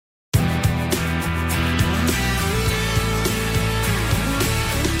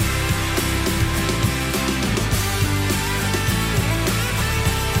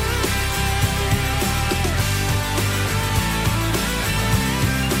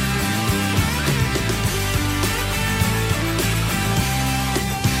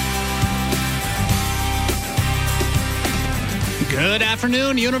Good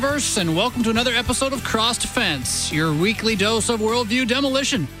afternoon, universe, and welcome to another episode of Cross Defense, your weekly dose of worldview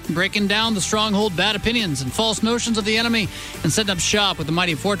demolition, breaking down the stronghold bad opinions and false notions of the enemy and setting up shop with the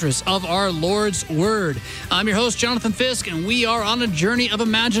mighty fortress of our Lord's Word. I'm your host, Jonathan Fisk, and we are on a journey of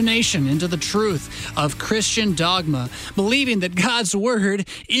imagination into the truth of Christian dogma, believing that God's Word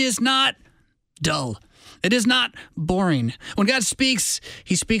is not dull. It is not boring. When God speaks,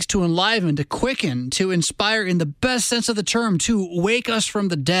 he speaks to enliven, to quicken, to inspire in the best sense of the term, to wake us from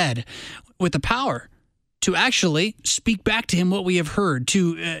the dead with the power to actually speak back to him what we have heard,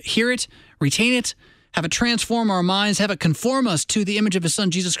 to hear it, retain it, have it transform our minds, have it conform us to the image of his son,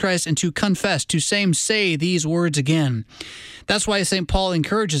 Jesus Christ, and to confess, to say these words again. That's why St. Paul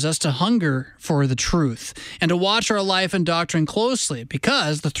encourages us to hunger for the truth and to watch our life and doctrine closely,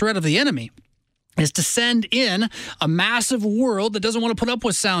 because the threat of the enemy is to send in a massive world that doesn't want to put up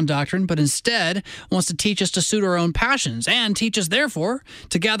with sound doctrine, but instead wants to teach us to suit our own passions and teach us, therefore,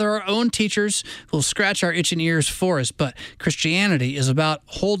 to gather our own teachers who will scratch our itching ears for us. But Christianity is about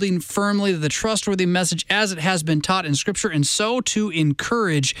holding firmly to the trustworthy message as it has been taught in Scripture, and so to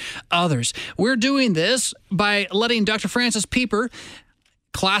encourage others. We're doing this by letting Dr. Francis Pieper,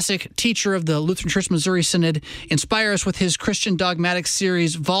 classic teacher of the Lutheran Church Missouri Synod, inspire us with his Christian Dogmatics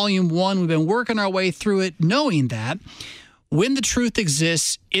series, Volume 1. We've been working our way through it, knowing that when the truth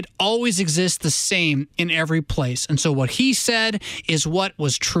exists, it always exists the same in every place. And so what he said is what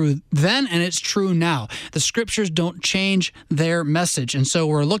was true then, and it's true now. The Scriptures don't change their message. And so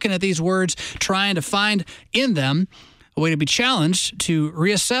we're looking at these words, trying to find in them a way to be challenged to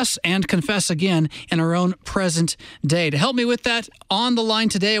reassess and confess again in our own present day. To help me with that, on the line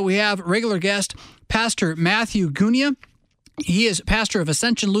today, we have regular guest, Pastor Matthew Gunia. He is pastor of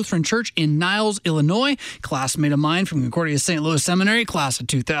Ascension Lutheran Church in Niles, Illinois, classmate of mine from Concordia St. Louis Seminary, class of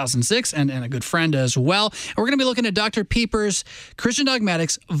 2006, and a good friend as well. And we're going to be looking at Dr. Pieper's Christian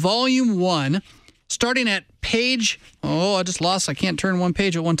Dogmatics, Volume 1, starting at page, I can't turn one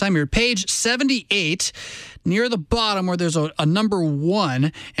page at one time here, page 78, near the bottom where there's a number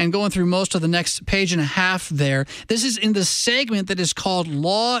 1, and going through most of the next page and a half there. This is in the segment that is called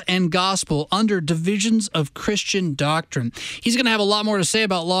Law and Gospel under Divisions of Christian Doctrine. He's going to have a lot more to say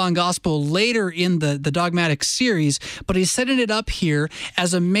about Law and Gospel later in the dogmatic series, but he's setting it up here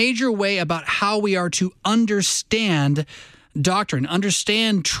as a major way about how we are to understand doctrine,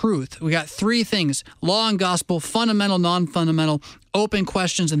 understand truth. We got 3 things: law and gospel, fundamental, non-fundamental, open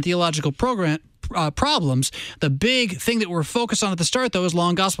questions, and theological problems. The big thing that we're focused on at the start, though, is law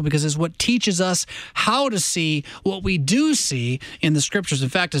and gospel, because it's what teaches us how to see what we do see in the Scriptures. In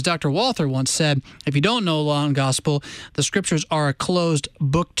fact, as Dr. Walther once said, if you don't know law and gospel, the Scriptures are a closed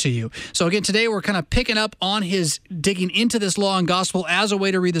book to you. So again, today we're kind of picking up on his digging into this law and gospel as a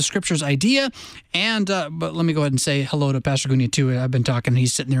way to read the Scriptures idea. And but let me go ahead and say hello to Pastor Gunia, too. I've been talking.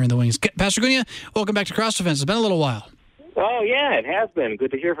 He's sitting there in the wings. Pastor Gunia, welcome back to Cross Defense. It's been a little while. Oh, yeah, it has been.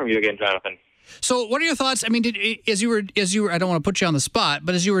 Good to hear from you again, Jonathan. So what are your thoughts? I mean, as you were, I don't want to put you on the spot,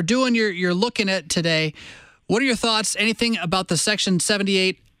 but as you were doing your looking at today, what are your thoughts? Anything about the section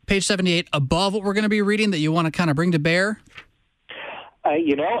 78, page 78 above what we're going to be reading that you want to kind of bring to bear?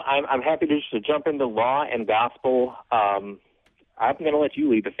 I'm happy to jump into law and gospel. I'm going to let you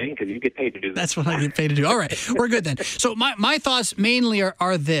lead the thing because you get paid to do that. That's what I get paid to do. All right, we're good then. So my thoughts mainly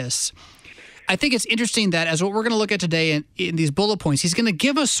are this. I think it's interesting that as what we're going to look at today in these bullet points, he's going to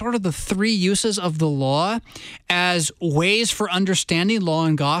give us sort of the 3 uses of the law as ways for understanding law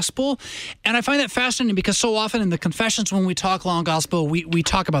and gospel. And I find that fascinating because so often in the confessions when we talk law and gospel, we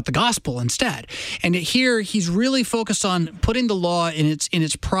talk about the gospel instead. And here he's really focused on putting the law in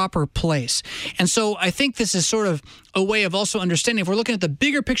its proper place. And so I think this is sort of a way of also understanding, if we're looking at the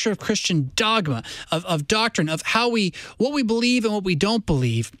bigger picture of Christian dogma, of doctrine, of what we believe and what we don't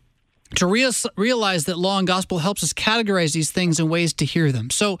believe, to realize that law and gospel helps us categorize these things in ways to hear them.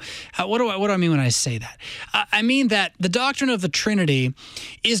 So what do I mean when I say that? I mean that the doctrine of the Trinity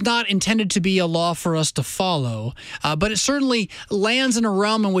is not intended to be a law for us to follow, but it certainly lands in a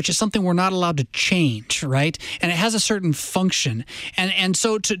realm in which it's something we're not allowed to change, right? And it has a certain function. And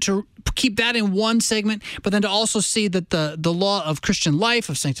so to keep that in one segment, but then to also see that the law of Christian life,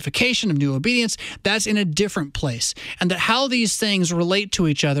 of sanctification, of new obedience, that's in a different place. And that how these things relate to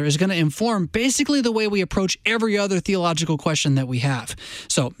each other is going to inform basically the way we approach every other theological question that we have.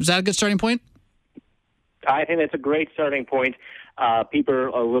 So is that a good starting point? I think that's a great starting point. Pieper,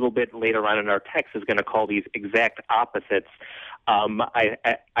 a little bit later on in our text, is going to call these exact opposites.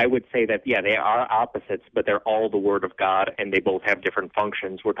 I would say that, yeah, they are opposites, but they're all the Word of God, and they both have different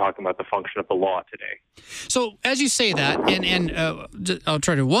functions. We're talking about the function of the law today. So as you say that, and I'll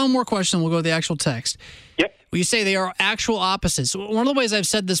try to one more question, we'll go to the actual text. Yep. When you say they are actual opposites, one of the ways I've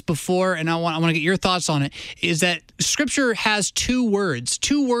said this before, and I want to get your thoughts on it, is that Scripture has two words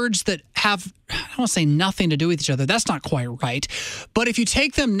that have, I don't want to say nothing to do with each other. That's not quite right. But if you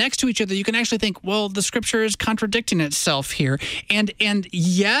take them next to each other, you can actually think, well, the Scripture is contradicting itself here. And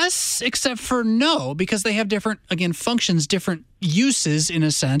yes, except for no, because they have different, again, functions, different uses in a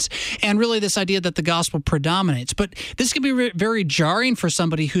sense, and really this idea that the gospel predominates. But this can be very jarring for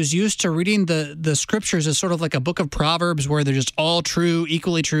somebody who's used to reading the Scriptures as sort of like a book of Proverbs where they're just all true,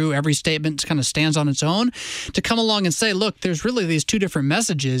 equally true, every statement kind of stands on its own, to come along and say, look, there's really these two different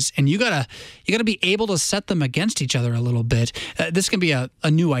messages, and you gotta be able to set them against each other a little bit. This can be a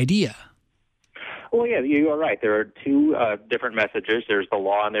new idea. Well, yeah, you are right. There are two different messages. There's the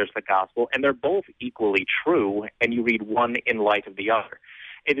law and there's the gospel, and they're both equally true, and you read one in light of the other.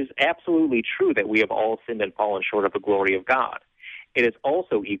 It is absolutely true that we have all sinned and fallen short of the glory of God. It is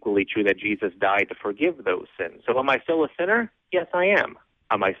also equally true that Jesus died to forgive those sins. So am I still a sinner? Yes, I am.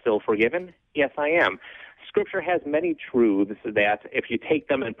 Am I still forgiven? Yes, I am. Scripture has many truths that if you take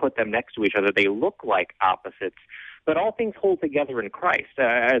them and put them next to each other, they look like opposites. But all things hold together in Christ.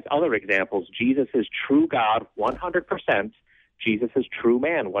 As other examples, Jesus is true God 100%. Jesus is true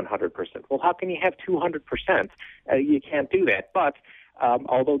man 100%. Well, how can you have 200%? You can't do that. But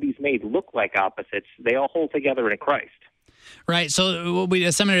although these may look like opposites, they all hold together in Christ. Right. So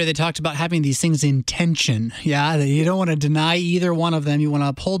at seminary, they talked about having these things in tension. Yeah. You don't want to deny either one of them. You want to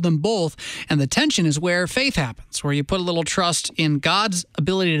uphold them both. And the tension is where faith happens, where you put a little trust in God's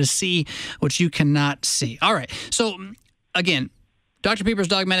ability to see what you cannot see. All right. So again, Dr. Pieper's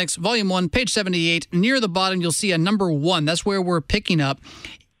Dogmatics, Volume 1, page 78. Near the bottom, you'll see a number 1. That's where we're picking up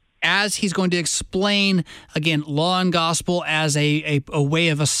as he's going to explain, again, law and gospel as a way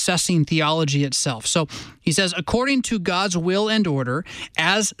of assessing theology itself. So he says, according to God's will and order,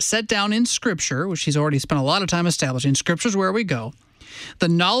 as set down in Scripture, which he's already spent a lot of time establishing, Scripture's where we go, the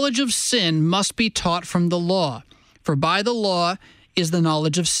knowledge of sin must be taught from the law, for by the law is the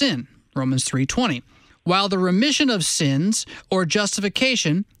knowledge of sin, Romans 3:20, while the remission of sins or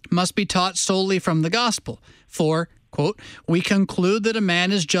justification must be taught solely from the gospel, for quote, we conclude that a man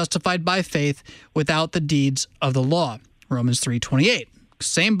is justified by faith without the deeds of the law. Romans 3:28.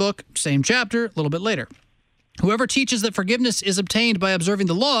 Same book, same chapter, a little bit later. Whoever teaches that forgiveness is obtained by observing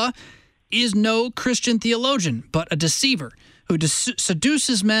the law is no Christian theologian, but a deceiver who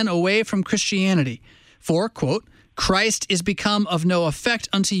seduces men away from Christianity. For, quote, Christ is become of no effect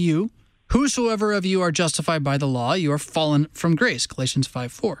unto you. Whosoever of you are justified by the law, you are fallen from grace. Galatians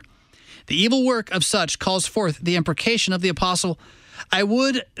 5:4. The evil work of such calls forth the imprecation of the apostle, I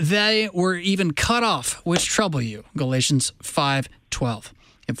would they were even cut off, which trouble you. Galatians 5:12.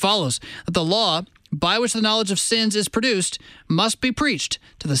 It follows that the law, by which the knowledge of sins is produced, must be preached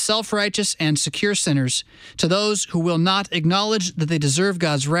to the self-righteous and secure sinners, to those who will not acknowledge that they deserve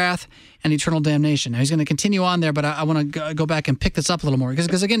God's wrath and eternal damnation. Now, he's going to continue on there, but I want to go back and pick this up a little more.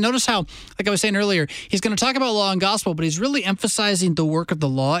 Because again, notice how, like I was saying earlier, he's going to talk about law and gospel, but he's really emphasizing the work of the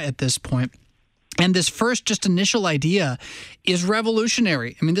law at this point. And this first just initial idea is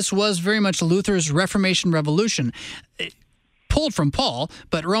revolutionary. I mean, this was very much Luther's Reformation revolution. Pulled from Paul,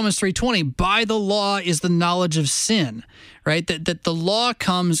 but Romans 3:20, by the law is the knowledge of sin, right? That the law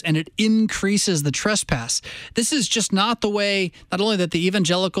comes and it increases the trespass. This is just not the way, not only that the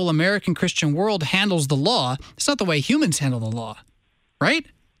evangelical American Christian world handles the law, it's not the way humans handle the law, right?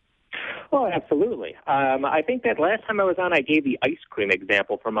 Oh, absolutely. I think that last time I was on, I gave the ice cream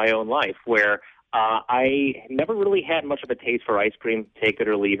example from my own life, where I never really had much of a taste for ice cream, take it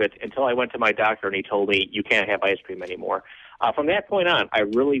or leave it, until I went to my doctor and he told me, you can't have ice cream anymore. From that point on, I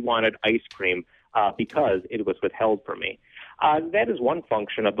really wanted ice cream because it was withheld from me. That is one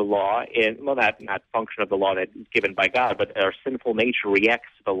function of the law, not function of the law that's given by God, but our sinful nature reacts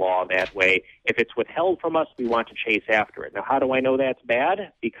to the law that way. If it's withheld from us, we want to chase after it. Now, how do I know that's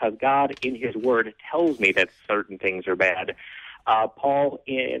bad? Because God, in His Word, tells me that certain things are bad. Paul,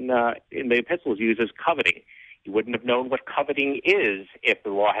 in the epistles, uses coveting. He wouldn't have known what coveting is if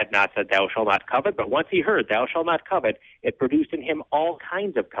the law had not said, thou shalt not covet. But once he heard, thou shalt not covet, it produced in him all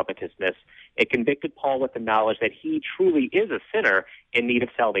kinds of covetousness. It convicted Paul with the knowledge that he truly is a sinner in need of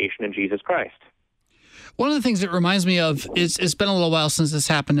salvation in Jesus Christ. One of the things it reminds me of is, it's been a little while since this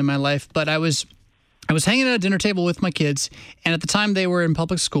happened in my life, but I was I was hanging at a dinner table with my kids, and at the time they were in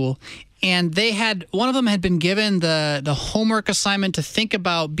public school, and one of them had been given the homework assignment to think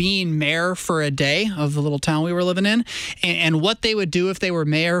about being mayor for a day of the little town we were living in, and what they would do if they were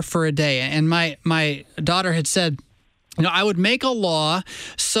mayor for a day. And my daughter had said, I would make a law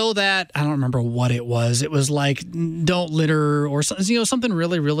so that, I don't remember what it was. It was like, don't litter or something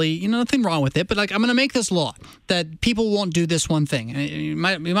really, really, nothing wrong with it. But like, I'm going to make this law that people won't do this one thing. You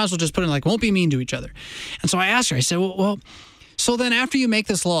might as well just put in like, won't be mean to each other. And so I asked her, I said, well, so then after you make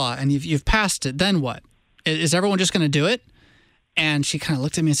this law and you've passed it, then what? Is everyone just going to do it? And she kind of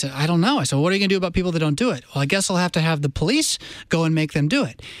looked at me and said, I don't know. I said, what are you going to do about people that don't do it? Well, I guess I'll have to have the police go and make them do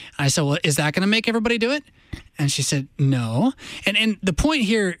it. And I said, well, is that going to make everybody do it? And she said, no. And the point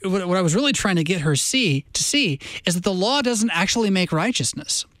here, what I was really trying to get her to see is that the law doesn't actually make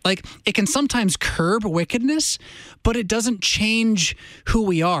righteousness. Like, it can sometimes curb wickedness, but it doesn't change who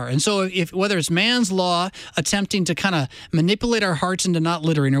we are. And so whether it's man's law attempting to kind of manipulate our hearts into not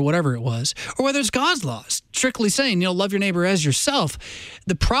littering or whatever it was, or whether it's God's law strictly saying, love your neighbor as yourself,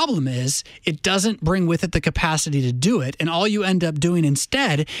 the problem is it doesn't bring with it the capacity to do it. And all you end up doing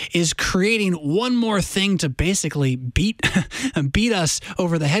instead is creating one more thing to basically beat us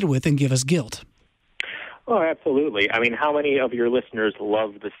over the head with and give us guilt. Oh, absolutely. I mean, how many of your listeners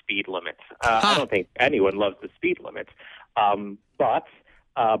love the speed limit? I don't think anyone loves the speed limit. But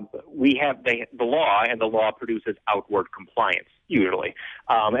we have the law, and the law produces outward compliance, usually.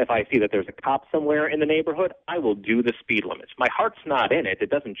 If I see that there's a cop somewhere in the neighborhood, I will do the speed limits. My heart's not in it. It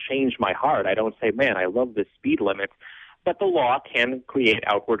doesn't change my heart. I don't say, man, I love the speed limit. But the law can create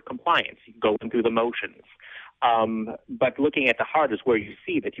outward compliance, going through the motions. But looking at the heart is where you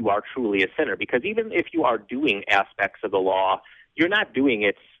see that you are truly a sinner, because even if you are doing aspects of the law, you're not doing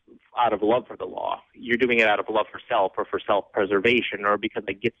it out of love for the law. You're doing it out of love for self or for self-preservation or because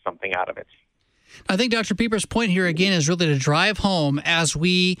they get something out of it. I think Dr. Pieper's point here again is really to drive home as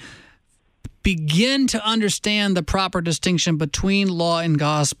we begin to understand the proper distinction between law and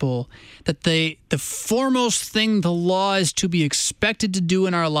gospel, that the foremost thing the law is to be expected to do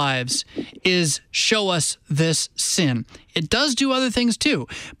in our lives is show us this sin. It does do other things too,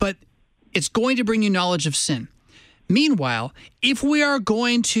 but it's going to bring you knowledge of sin. Meanwhile, if we are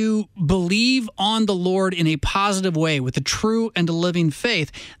going to believe on the Lord in a positive way with a true and a living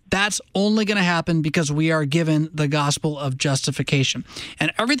faith, that's only going to happen because we are given the gospel of justification.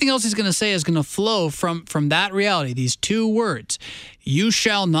 And everything else he's going to say is going to flow from that reality, these two words. You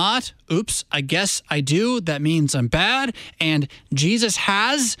shall not, oops, I guess I do, that means I'm bad, and Jesus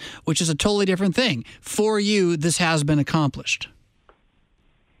has, which is a totally different thing. For you, this has been accomplished.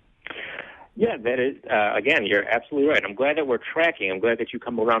 Yeah, that is, again, you're absolutely right. I'm glad that we're tracking. I'm glad that you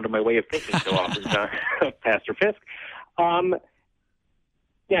come around to my way of thinking so often, Pastor Fisk.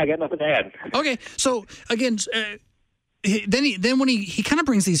 Yeah, I got nothing to add. Okay, so again, then when he kind of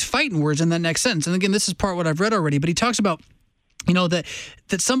brings these fighting words in that next sentence, and again, this is part of what I've read already, but he talks about, that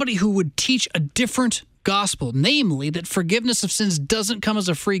somebody who would teach a different gospel, namely that forgiveness of sins doesn't come as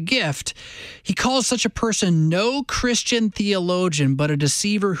a free gift. He calls such a person no Christian theologian, but a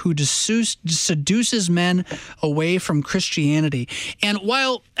deceiver who seduces men away from Christianity. And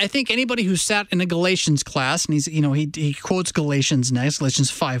while I think anybody who sat in a Galatians class, and he quotes Galatians next,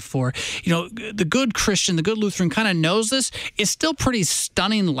 Galatians 5:4, the good Christian, the good Lutheran kind of knows this, it's still pretty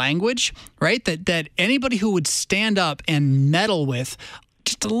stunning language, right? That anybody who would stand up and meddle with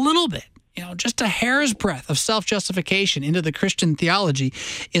just a little bit, just a hair's breadth of self-justification into the Christian theology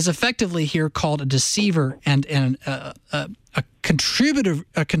is effectively here called a deceiver and a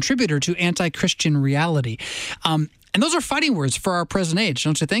contributor to anti-Christian reality. And those are fighting words for our present age,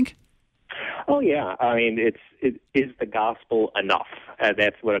 don't you think? Oh, yeah. I mean, it is the gospel enough?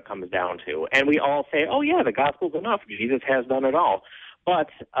 That's what it comes down to. And we all say, oh, yeah, the gospel's enough. Jesus has done it all. But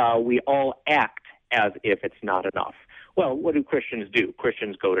we all act as if it's not enough. Well, what do Christians do?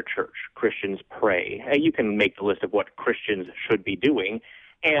 Christians go to church. Christians pray. You can make the list of what Christians should be doing.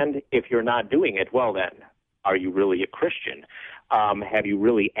 And if you're not doing it, well then, are you really a Christian? Have you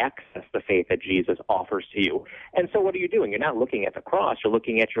really accessed the faith that Jesus offers to you? And so what are you doing? You're not looking at the cross. You're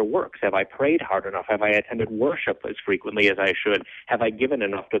looking at your works. Have I prayed hard enough? Have I attended worship as frequently as I should? Have I given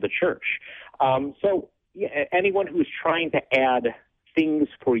enough to the church? So anyone who's trying to add things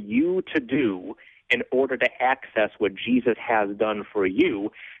for you to do in order to access what Jesus has done for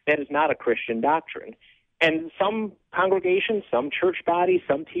you, that is not a Christian doctrine. And some congregations, some church bodies,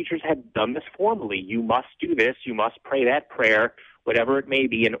 some teachers have done this formally. You must do this, you must pray that prayer, whatever it may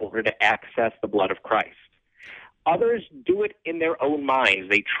be, in order to access the blood of Christ. Others do it in their own minds.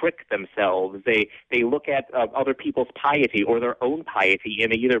 They trick themselves. They look at other people's piety or their own piety,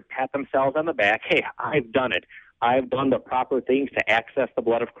 and they either pat themselves on the back, hey, I've done it. I've done the proper things to access the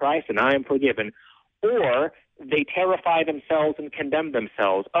blood of Christ, and I am forgiven. Or they terrify themselves and condemn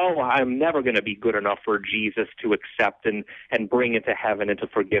themselves. Oh, I'm never going to be good enough for Jesus to accept and bring into heaven and to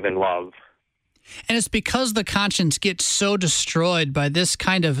forgive and love. And it's because the conscience gets so destroyed by this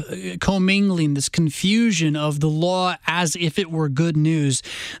kind of commingling, this confusion of the law as if it were good news,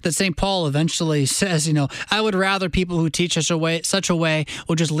 that St. Paul eventually says, I would rather people who teach such a way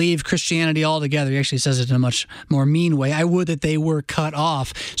will just leave Christianity altogether. He actually says it in a much more mean way. I would that they were cut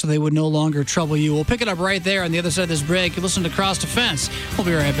off so they would no longer trouble you. We'll pick it up right there on the other side of this break. You listen to Cross Defense. We'll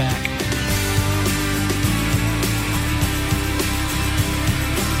be right back.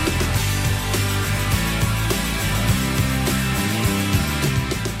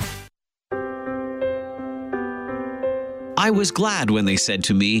 I was glad when they said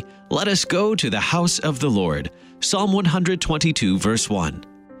to me, "Let us go to the house of the Lord." Psalm 122, verse 1.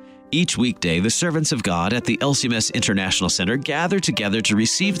 Each weekday, the servants of God at the LCMS International Center gather together to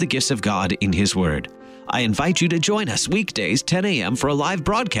receive the gifts of God in His Word. I invite you to join us weekdays 10 a.m. for a live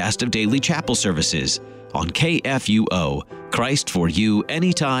broadcast of daily chapel services on KFUO, Christ for you,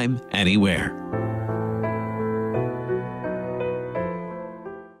 anytime, anywhere.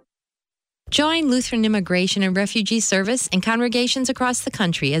 Join Lutheran Immigration and Refugee Service and congregations across the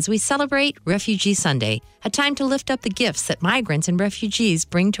country as we celebrate Refugee Sunday, a time to lift up the gifts that migrants and refugees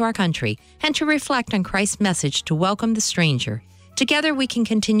bring to our country and to reflect on Christ's message to welcome the stranger. Together, we can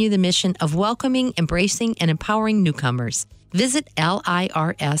continue the mission of welcoming, embracing, and empowering newcomers. Visit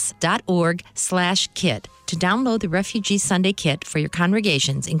lirs.org/kit to download the Refugee Sunday Kit for your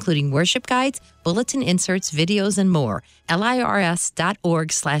congregations, including worship guides, bulletin inserts, videos, and more.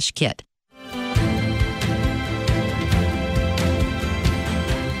 lirs.org/kit.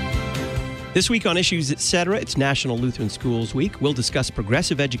 This week on Issues Etc., it's National Lutheran Schools Week. We'll discuss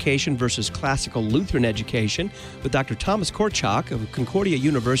progressive education versus classical Lutheran education with Dr. Thomas Korchak of Concordia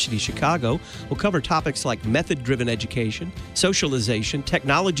University, Chicago. We'll cover topics like method-driven education, socialization,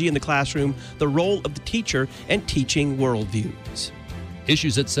 technology in the classroom, the role of the teacher, and teaching worldviews.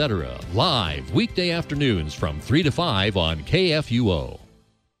 Issues Etc., live weekday afternoons from 3 to 5 on KFUO.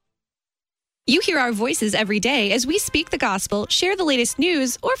 You hear our voices every day as we speak the gospel, share the latest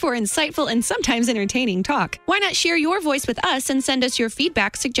news, or for insightful and sometimes entertaining talk. Why not share your voice with us and send us your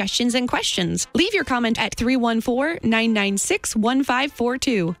feedback, suggestions, and questions? Leave your comment at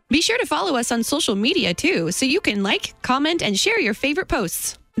 314-996-1542. Be sure to follow us on social media too, so you can like, comment, and share your favorite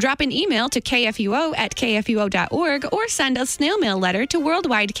posts. Drop an email to kfuo@kfuo.org or send a snail mail letter to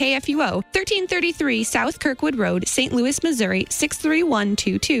Worldwide KFUO, 1333 South Kirkwood Road, St. Louis, Missouri,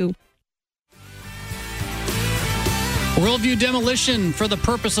 63122. Worldview Demolition for the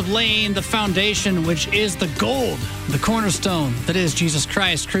purpose of laying the foundation, which is the gold, the cornerstone that is Jesus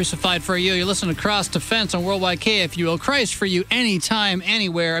Christ crucified for you. You're listening to Cross Defense on Worldwide KFUO. Christ for you, anytime,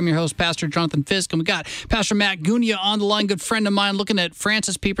 anywhere. I'm your host, Pastor Jonathan Fisk, and we got Pastor Matt Gunia on the line, good friend of mine, looking at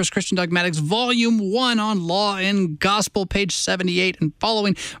Francis Pieper's Christian Dogmatics, Volume 1 on Law and Gospel, page 78 and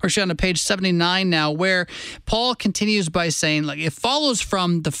following. We're actually on to page 79 now, where Paul continues by saying, it follows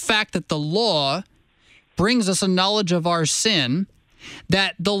from the fact that the law brings us a knowledge of our sin,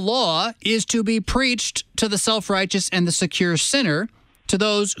 that the law is to be preached to the self-righteous and the secure sinner, to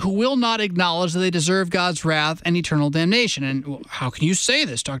those who will not acknowledge that they deserve God's wrath and eternal damnation. And how can you say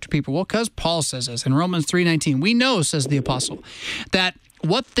this, Dr. Pieper? Well, because Paul says this in Romans 3:19. We know, says the apostle, that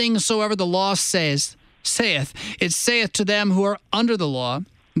what things soever the law saith, it saith to them who are under the law,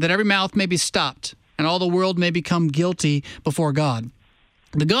 that every mouth may be stopped, and all the world may become guilty before God.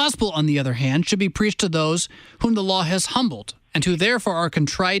 The gospel, on the other hand, should be preached to those whom the law has humbled, and who therefore are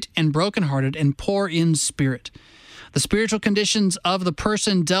contrite and brokenhearted and poor in spirit. The spiritual conditions of the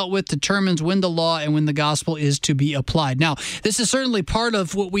person dealt with determines when the law and when the gospel is to be applied. Now, this is certainly part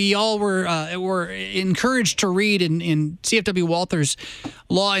of what we all were encouraged to read in C.F.W. Walther's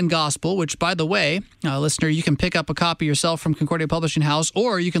Law and Gospel, which, by the way, listener, you can pick up a copy yourself from Concordia Publishing House,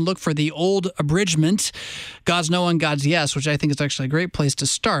 or you can look for the old abridgment, God's No and God's Yes, which I think is actually a great place to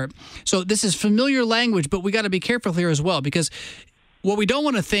start. So this is familiar language, but we got to be careful here as well, because what we don't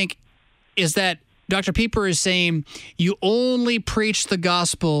want to think is that Dr. Pieper is saying you only preach the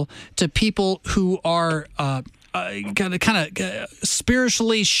gospel to people who are kind of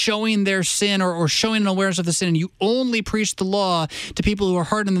spiritually showing their sin or showing an awareness of the sin, and you only preach the law to people who are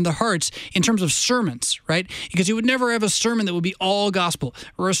hardened in their hearts in terms of sermons, right? Because you would never have a sermon that would be all gospel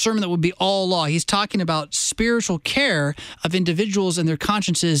or a sermon that would be all law. He's talking about spiritual care of individuals and their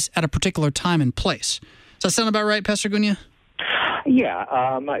consciences at a particular time and place. Does that sound about right, Pastor Gunya?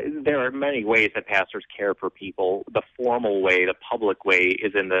 Yeah, there are many ways that pastors care for people. The formal way, the public way,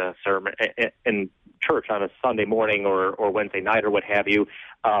 is in the sermon, in church on a Sunday morning or Wednesday night or what have you,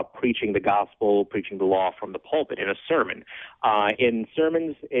 preaching the gospel, preaching the law from the pulpit in a sermon. In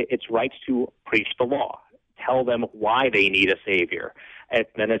sermons, it's right to preach the law, tell them why they need a Savior. And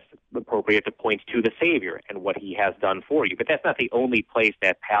then it's appropriate to point to the Savior and what he has done for you. But that's not the only place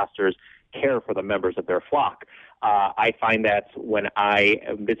that pastors care for the members of their flock. I find that when I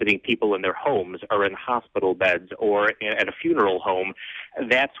am visiting people in their homes or in hospital beds or at a funeral home,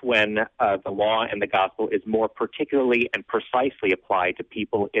 that's when the law and the gospel is more particularly and precisely applied to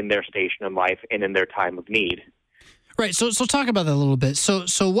people in their station in life and in their time of need. Right. So talk about that a little bit.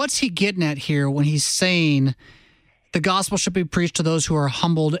 So what's he getting at here when he's saying the gospel should be preached to those who are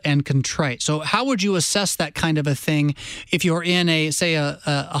humbled and contrite? So how would you assess that kind of a thing if you're in a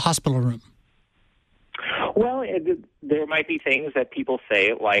hospital room? Well, there might be things that people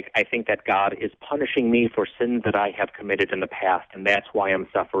say, like, I think that God is punishing me for sins that I have committed in the past, and that's why I'm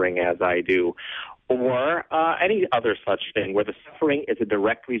suffering as I do. Or any other such thing where the suffering is a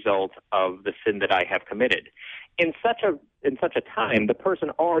direct result of the sin that I have committed. In such a time, the person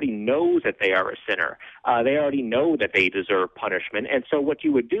already knows that they are a sinner. They already know that they deserve punishment. And so what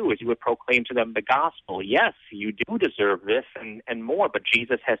you would do is you would proclaim to them the gospel. Yes, you do deserve this and more, but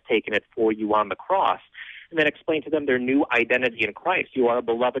Jesus has taken it for you on the cross. And then explain to them their new identity in Christ. You are a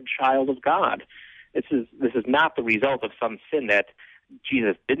beloved child of God. This is not the result of some sin that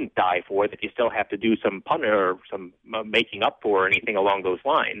Jesus didn't die for, that you still have to do some or some making up for or anything along those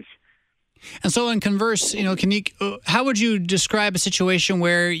lines. And so in converse, how would you describe a situation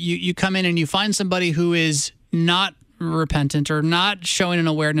where you come in and you find somebody who is not repentant or not showing an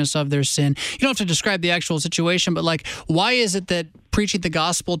awareness of their sin? You don't have to describe the actual situation, but why is it that preaching the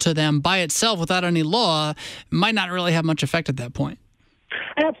gospel to them by itself without any law might not really have much effect at that point?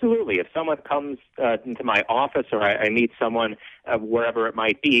 Absolutely. If someone comes into my office or I meet someone wherever it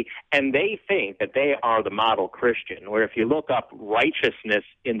might be, and they think that they are the model Christian, where if you look up righteousness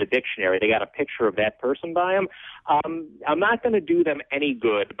in the dictionary, they got a picture of that person by them, I'm not going to do them any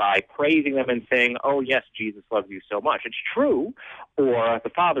good by praising them and saying, oh, yes, Jesus loves you so much. It's true, or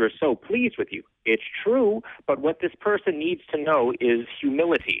the Father is so pleased with you. It's true, but what this person needs to know is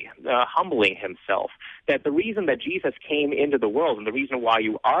humility, humbling himself, that the reason that Jesus came into the world and the reason why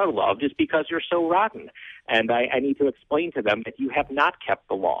you are loved is because you're so rotten. And I need to explain to them that you have not kept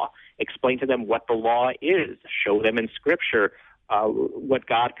the law. Explain to them what the law is. Show them in Scripture what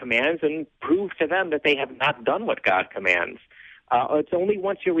God commands and prove to them that they have not done what God commands. It's only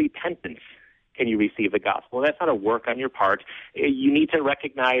once your repentance can you receive the gospel. That's not a work on your part. You need to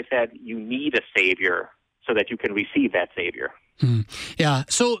recognize that you need a Savior so that you can receive that Savior. Yeah.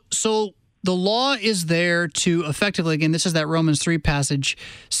 So the law is there to effectively, again, this is that Romans 3 passage,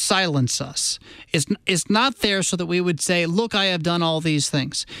 silence us. It's not there so that we would say, look, I have done all these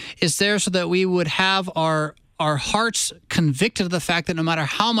things. It's there so that we would have our hearts convicted of the fact that no matter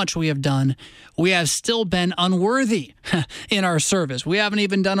how much we have done, we have still been unworthy in our service. We haven't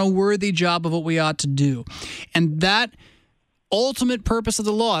even done a worthy job of what we ought to do. And that ultimate purpose of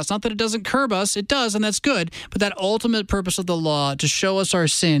the law, it's not that it doesn't curb us, it does, and that's good, but that ultimate purpose of the law to show us our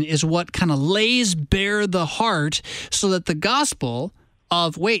sin is what kind of lays bare the heart so that the gospel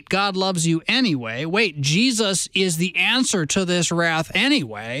of, wait, God loves you anyway, wait, Jesus is the answer to this wrath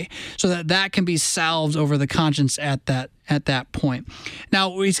anyway, so that can be salved over the conscience at that point.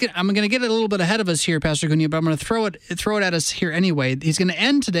 Now, I'm going to get a little bit ahead of us here, Pastor Gunya, but I'm going to throw it at us here anyway. He's going to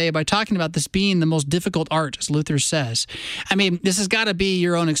end today by talking about this being the most difficult art, as Luther says. I mean, this has got to be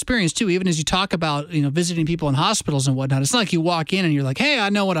your own experience, too, even as you talk about, visiting people in hospitals and whatnot. It's not like you walk in and you're like, hey, I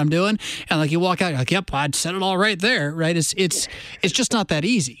know what I'm doing. And you walk out, you're like, yep, I'd said it all right there, right? It's just not that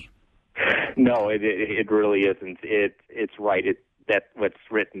easy. No, it really isn't. It's right. That what's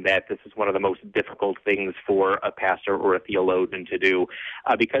written, that this is one of the most difficult things for a pastor or a theologian to do,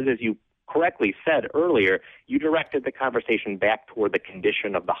 because as you correctly said earlier, you directed the conversation back toward the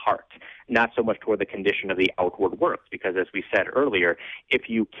condition of the heart, not so much toward the condition of the outward works, because as we said earlier, if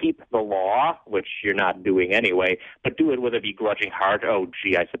you keep the law, which you're not doing anyway, but do it with a begrudging heart, oh,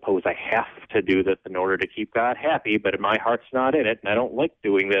 gee, I suppose I have to do this in order to keep God happy, but my heart's not in it, and I don't like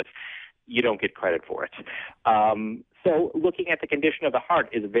doing this, you don't get credit for it. So looking at the condition of the heart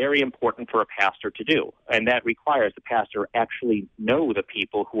is very important for a pastor to do, and that requires the pastor actually know the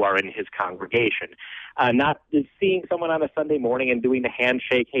people who are in his congregation. Not just seeing someone on a Sunday morning and doing the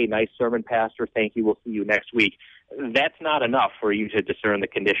handshake, hey, nice sermon, pastor, thank you, we'll see you next week. That's not enough for you to discern the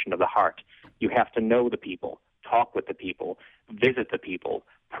condition of the heart. You have to know the people, talk with the people, visit the people,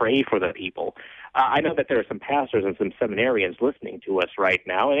 pray pray for the people. I know that there are some pastors and some seminarians listening to us right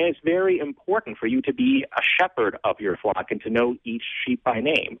now, and it's very important for you to be a shepherd of your flock and to know each sheep by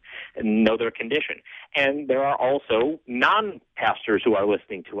name and know their condition. And there are also non-pastors who are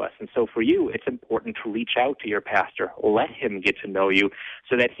listening to us. And so for you, it's important to reach out to your pastor. Let him get to know you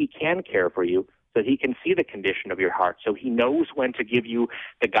so that he can care for you, so that he can see the condition of your heart, so he knows when to give you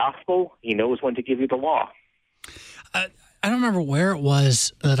the gospel, he knows when to give you the law. I don't remember where it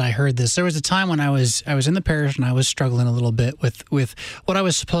was that I heard this. There was a time when I was in the parish and I was struggling a little bit with what I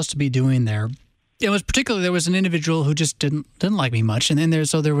was supposed to be doing there. It was particularly, there was an individual who just didn't like me much, and then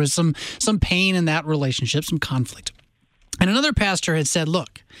there was some pain in that relationship, some conflict. And another pastor had said,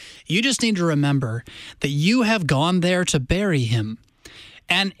 "Look, you just need to remember that you have gone there to bury him."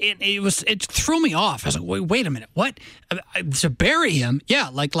 And it threw me off. I was like, wait a minute, what? To bury him? Yeah,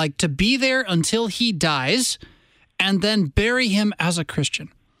 like to be there until he dies, and then bury him as a Christian.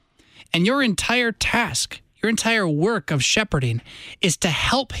 And your entire task, your entire work of shepherding is to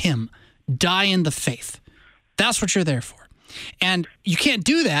help him die in the faith. That's what you're there for. And you can't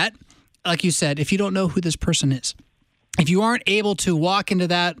do that, like you said, if you don't know who this person is. If you aren't able to walk into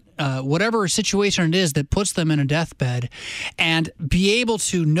that, whatever situation it is that puts them in a deathbed, and be able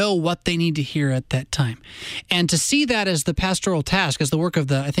to know what they need to hear at that time. And to see that as the pastoral task, as the work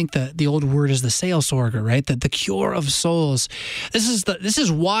of I think the old word is the Seelsorger, right? The cure of souls. This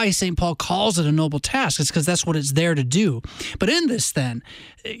is why St. Paul calls it a noble task. It's because that's what it's there to do. But in this then,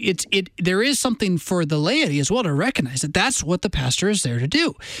 there is something for the laity as well to recognize that that's what the pastor is there to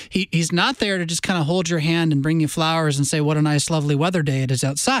do. He's not there to just kind of hold your hand and bring you flowers and say, what a nice, lovely weather day it is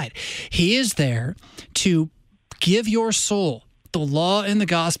outside. He is there to give your soul the law and the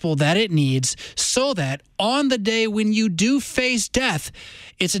gospel that it needs, so that on the day when you do face death,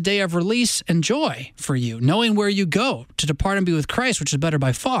 it's a day of release and joy for you, knowing where you go to depart and be with Christ, which is better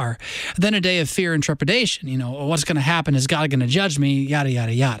by far than a day of fear and trepidation. You know, what's going to happen? Is God going to judge me? Yada,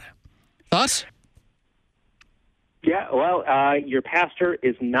 yada, yada. Thoughts? Yeah, well, your pastor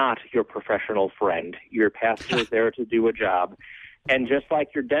is not your professional friend. Your pastor is there to do a job. And just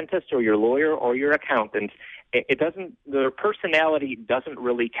like your dentist or your lawyer or your accountant, their personality doesn't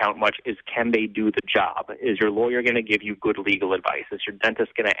really count much. Is can they do the job? Is your lawyer going to give you good legal advice? Is your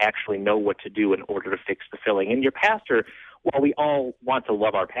dentist going to actually know what to do in order to fix the filling? And your pastor, while we all want to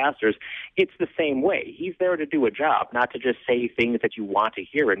love our pastors, it's the same way. He's there to do a job, not to just say things that you want to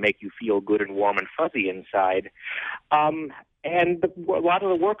hear and make you feel good and warm and fuzzy inside. And a lot of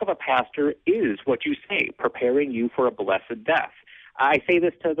the work of a pastor is what you say, preparing you for a blessed death. I say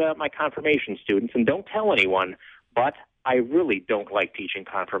this to my confirmation students, and don't tell anyone, but I really don't like teaching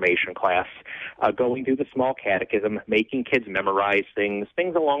confirmation class, going through the small catechism, making kids memorize things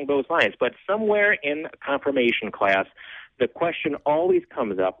along those lines. But somewhere in confirmation class, the question always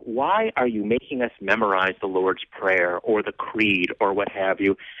comes up, why are you making us memorize the Lord's Prayer or the Creed or what have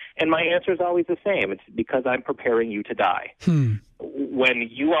you? And my answer is always the same. It's because I'm preparing you to die. When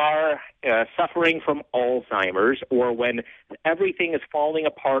you are suffering from Alzheimer's, or when everything is falling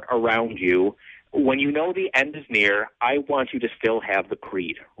apart around you, when you know the end is near, I want you to still have the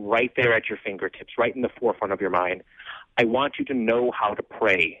Creed right there at your fingertips, right in the forefront of your mind. I want you to know how to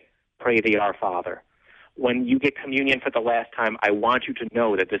pray the Our Father. When you get communion for the last time, I want you to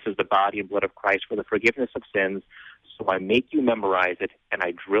know that this is the body and blood of Christ for the forgiveness of sins. So I make you memorize it, and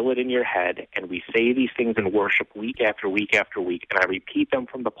I drill it in your head, and we say these things in worship week after week after week, and I repeat them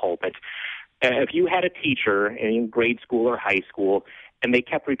from the pulpit. If you had a teacher in grade school or high school, and they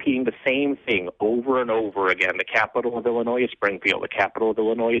kept repeating the same thing over and over again, the capital of Illinois is Springfield, the capital of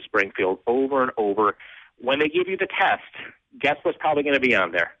Illinois is Springfield, over and over, when they give you the test, guess what's probably going to be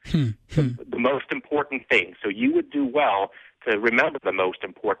on there? The most important thing. So you would do well to remember the most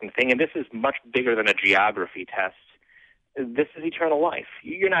important thing, and this is much bigger than a geography test. This is eternal life.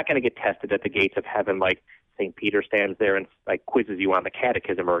 You're not going to get tested at the gates of heaven like St. Peter stands there and like quizzes you on the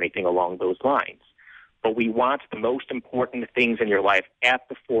catechism or anything along those lines. But we want the most important things in your life at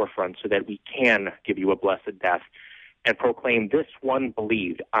the forefront so that we can give you a blessed death and proclaim, this one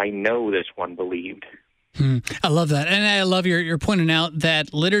believed. I know this one believed. I love that. And I love your pointing out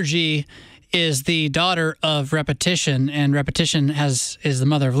that liturgy is the daughter of repetition, and repetition is the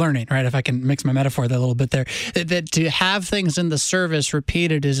mother of learning, right? If I can mix my metaphor there a little bit there. That to have things in the service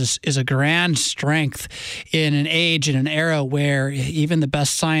repeated is a grand strength in an age, in an era where even the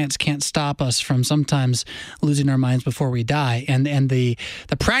best science can't stop us from sometimes losing our minds before we die. And the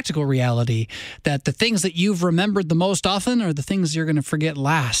practical reality that the things that you've remembered the most often are the things you're going to forget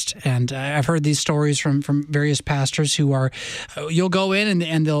last. And I've heard these stories from various pastors who are, you'll go in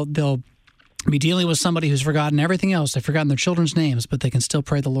and they'll be dealing with somebody who's forgotten everything else. They've forgotten their children's names, but they can still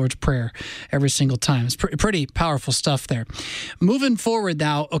pray the Lord's Prayer every single time. It's pretty powerful stuff there. Moving forward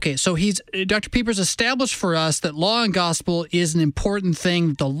now, okay, so Dr. Pieper's established for us that law and gospel is an important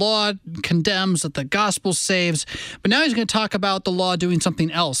thing. The law condemns, that the gospel saves. But now he's going to talk about the law doing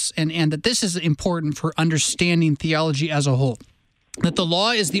something else, and that this is important for understanding theology as a whole. That the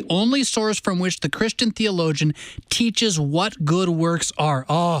law is the only source from which the Christian theologian teaches what good works are.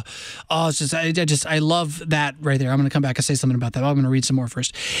 I love that right there. I'm going to come back and say something about that. I'm going to read some more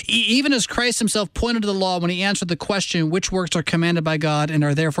first. Even as Christ himself pointed to the law when he answered the question, which works are commanded by God and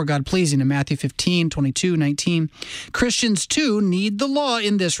are therefore God-pleasing, in Matthew 15, 22, 19. Christians, too, need the law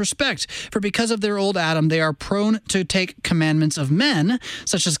in this respect. For because of their old Adam, they are prone to take commandments of men,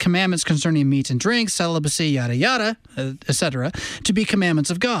 such as commandments concerning meat and drink, celibacy, yada, yada, etc., to be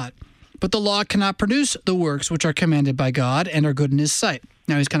commandments of God. But the law cannot produce the works which are commanded by God and are good in his sight.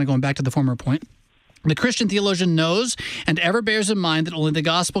 Now he's kind of going back to the former point. The Christian theologian knows and ever bears in mind that only the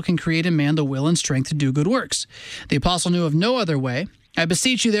gospel can create in man the will and strength to do good works. The apostle knew of no other way. I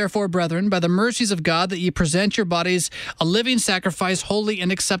beseech you, therefore, brethren, by the mercies of God, that ye present your bodies a living sacrifice, holy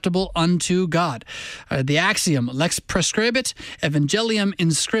and acceptable unto God. The axiom, lex prescribit, evangelium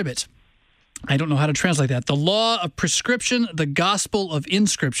inscribit. I don't know how to translate that. The law of prescription, the gospel of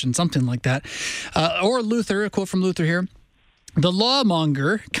inscription, something like that. Or Luther, a quote from Luther here. The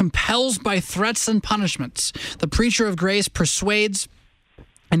lawmonger compels by threats and punishments. The preacher of grace persuades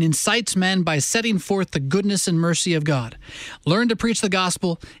and incites men by setting forth the goodness and mercy of God. Learn to preach the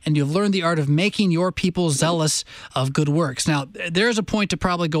gospel, and you've learned the art of making your people zealous of good works. Now, there's a point to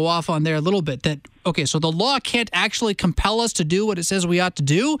probably go off on there a little bit that, okay, so the law can't actually compel us to do what it says we ought to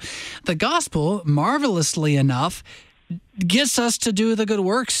do. The gospel, marvelously enough, gets us to do the good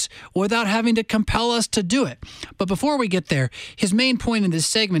works without having to compel us to do it. But before we get there, his main point in this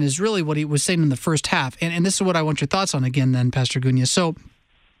segment is really what he was saying in the first half. And this is what I want your thoughts on again then, Pastor Gunya. So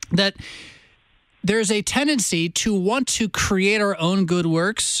that there's a tendency to want to create our own good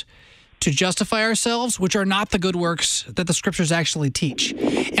works to justify ourselves, which are not the good works that the scriptures actually teach.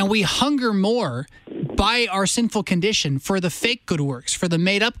 And we hunger more by our sinful condition for the fake good works, for the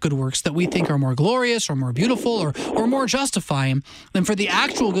made-up good works that we think are more glorious or more beautiful or more justifying than for the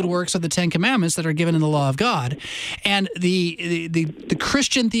actual good works of the Ten Commandments that are given in the law of God. And the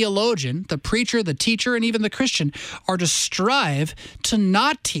Christian theologian, the preacher, the teacher, and even the Christian are to strive to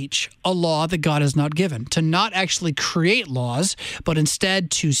not teach a law that God has not given, to not actually create laws, but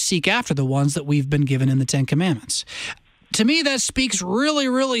instead to seek after the ones that we've been given in the Ten Commandments. To me, that speaks really,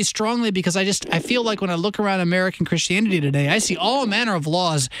 really strongly because I feel like when I look around American Christianity today, I see all manner of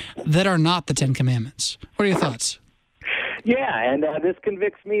laws that are not the Ten Commandments. What are your thoughts? Yeah, and this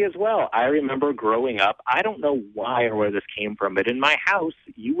convicts me as well. I remember growing up, I don't know why or where this came from, but in my house,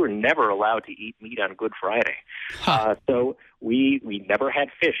 you were never allowed to eat meat on Good Friday. So we never had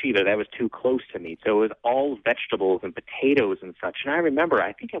fish either. That was too close to meat. So it was all vegetables and potatoes and such. And I remember,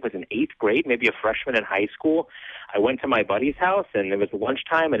 I think I was in 8th grade, maybe a freshman in high school. I went to my buddy's house, and it was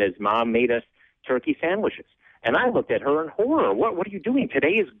lunchtime, and his mom made us turkey sandwiches. And I looked at her in horror. What are you doing?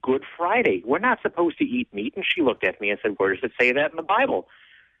 Today is Good Friday. We're not supposed to eat meat. And she looked at me and said, where does it say that in the Bible?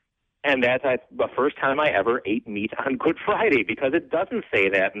 And that's the first time I ever ate meat on Good Friday, because it doesn't say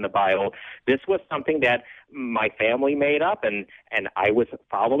that in the Bible. This was something that my family made up, and I was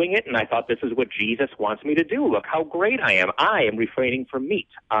following it, and I thought this is what Jesus wants me to do. Look how great I am. I am refraining from meat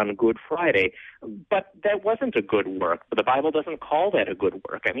on Good Friday. But that wasn't a good work. But the Bible doesn't call that a good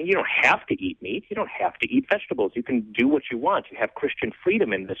work. I mean, you don't have to eat meat. You don't have to eat vegetables. You can do what you want. You have Christian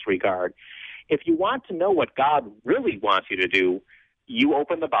freedom in this regard. If you want to know what God really wants you to do, you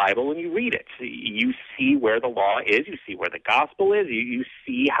open the Bible and you read it. You see where the law is. You see where the gospel is. You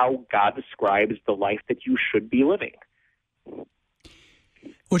see how God describes the life that you should be living.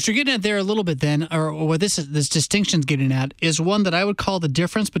 What you're getting at there a little bit then, or what this distinction's getting at, is one that I would call the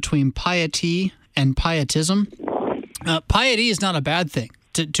difference between piety and pietism. Piety is not a bad thing.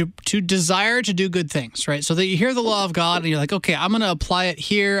 To desire to do good things, right? So that you hear the law of God and you're like, okay, I'm going to apply it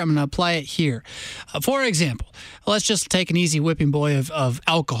here. I'm going to apply it here. For example, let's just take an easy whipping boy of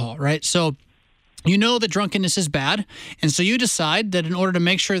alcohol, right? So you know that drunkenness is bad, and so you decide that in order to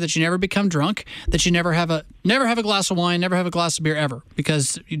make sure that you never become drunk, that you never have a glass of wine, never have a glass of beer ever,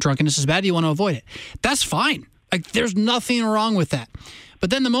 because drunkenness is bad. You want to avoid it. That's fine. Like, there's nothing wrong with that. But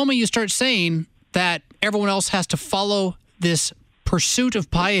then the moment you start saying that everyone else has to follow this pursuit of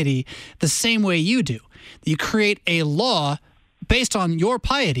piety the same way you do, you create a law based on your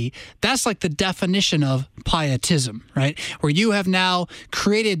piety, that's like the definition of pietism, right? Where you have now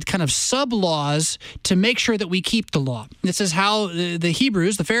created kind of sub-laws to make sure that we keep the law. This is how the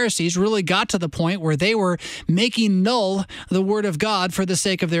Hebrews, the Pharisees, really got to the point where they were making null the word of God for the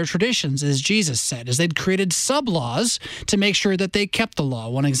sake of their traditions, as Jesus said, as they'd created sub-laws to make sure that they kept the law.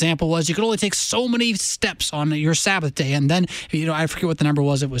 One example was you could only take so many steps on your Sabbath day, and then, I forget what the number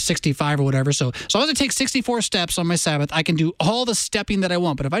was, it was 65 or whatever. So as long as I take 64 steps on my Sabbath, I can do all the stepping that I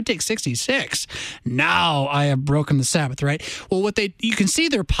want. But if I take 66, now I have broken the Sabbath, right? Well, you can see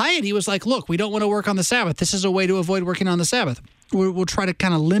their piety was like, look, we don't want to work on the Sabbath. This is a way to avoid working on the Sabbath. We'll try to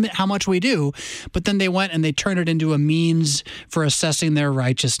kind of limit how much we do, but then they went and they turned it into a means for assessing their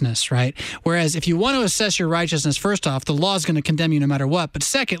righteousness, right? Whereas if you want to assess your righteousness, first off, the law is going to condemn you no matter what. But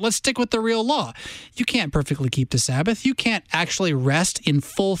second, let's stick with the real law. You can't perfectly keep the Sabbath. You can't actually rest in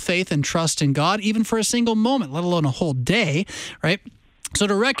full faith and trust in God, even for a single moment, let alone a whole day, right? So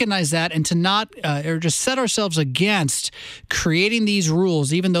to recognize that and to not or just set ourselves against creating these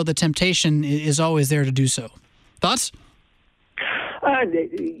rules, even though the temptation is always there to do so. Thoughts?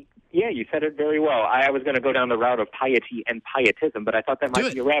 Yeah, you said it very well. I was going to go down the route of piety and pietism, but I thought that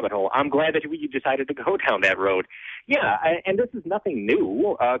might be a rabbit hole. I'm glad that you decided to go down that road. Yeah, and this is nothing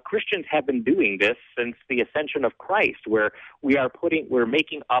new. Christians have been doing this since the ascension of Christ, where we're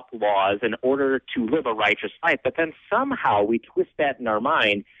making up laws in order to live a righteous life, but then somehow we twist that in our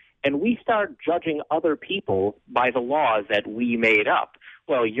mind and we start judging other people by the laws that we made up.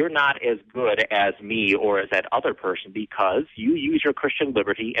 Well, you're not as good as me or as that other person because you use your Christian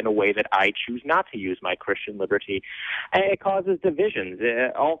liberty in a way that I choose not to use my Christian liberty. And it causes divisions,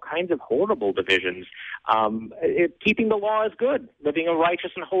 all kinds of horrible divisions. Keeping the law is good. Living a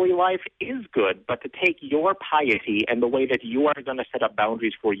righteous and holy life is good. But to take your piety and the way that you are going to set up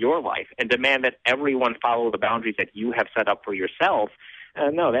boundaries for your life and demand that everyone follow the boundaries that you have set up for yourself,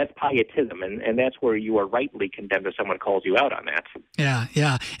 no, that's pietism, and that's where you are rightly condemned if someone calls you out on that.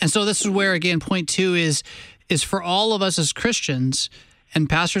 Yeah. And so this is where, again, point 2 is for all of us as Christians, and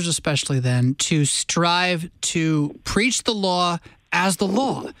pastors especially then, to strive to preach the law as the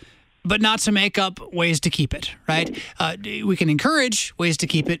law, but not to make up ways to keep it, right? We can encourage ways to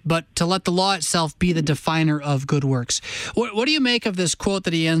keep it, but to let the law itself be the definer of good works. What do you make of this quote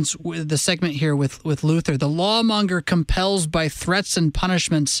that he ends with the segment here with Luther? The lawmonger compels by threats and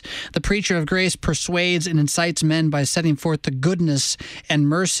punishments. The preacher of grace persuades and incites men by setting forth the goodness and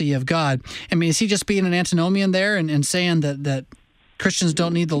mercy of God. I mean, is he just being an antinomian there and saying that Christians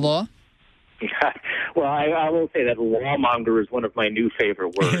don't need the law? Well, I will say that lawmonger is one of my new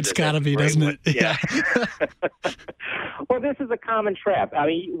favorite words. It's got to be, doesn't it? Yeah. Well, this is a common trap. I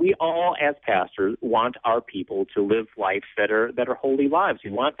mean, we all, as pastors, want our people to live lives that are holy lives. We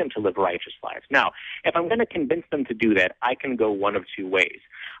want them to live righteous lives. Now, if I'm going to convince them to do that, I can go one of two ways.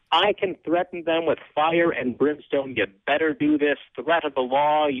 I can threaten them with fire and brimstone. You better do this. Threat of the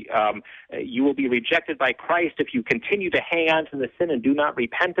law. You will be rejected by Christ if you continue to hang on to the sin and do not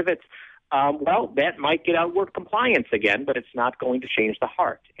repent of it. Well, that might get outward compliance again, but it's not going to change the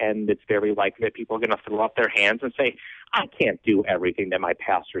heart. And it's very likely that people are going to throw up their hands and say, I can't do everything that my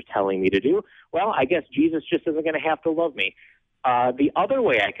pastor is telling me to do. Well, I guess Jesus just isn't going to have to love me. The other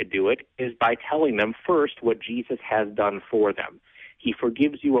way I could do it is by telling them first what Jesus has done for them. He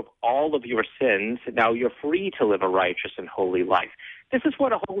forgives you of all of your sins. Now you're free to live a righteous and holy life. This is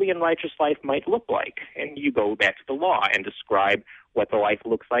what a holy and righteous life might look like. And you go back to the law and describe what the life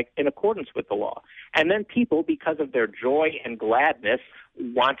looks like in accordance with the law. And then people, because of their joy and gladness,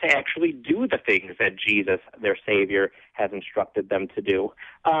 want to actually do the things that Jesus, their Savior, has instructed them to do.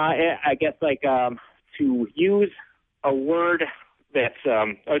 I guess to use a word that's,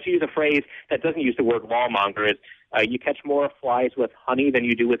 or to use a phrase that doesn't use the word lawmonger is, you catch more flies with honey than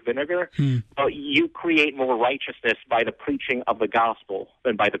you do with vinegar. You create more righteousness by the preaching of the gospel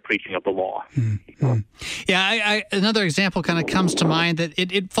than by the preaching of the law. Yeah, another example kind of comes to mind that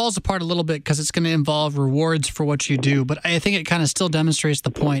it falls apart a little bit because it's going to involve rewards for what you do, but I think it kind of still demonstrates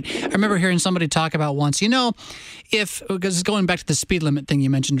the point. I remember hearing somebody talk about once, because going back to the speed limit thing you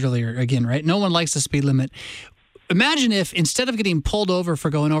mentioned earlier again, right? No one likes the speed limit. Imagine if instead of getting pulled over for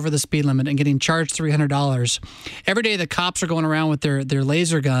going over the speed limit and getting charged $300, every day the cops are going around with their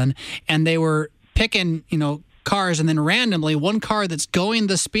laser gun and they were picking, cars, and then randomly one car that's going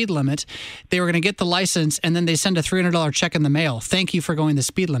the speed limit, they were going to get the license and then they send a $300 check in the mail. Thank you for going the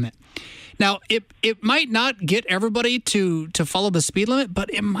speed limit. Now, it might not get everybody to follow the speed limit,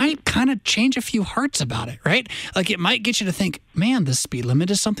 but it might kind of change a few hearts about it, right? Like it might get you to think, man, the speed limit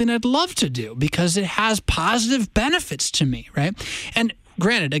is something I'd love to do because it has positive benefits to me, right? And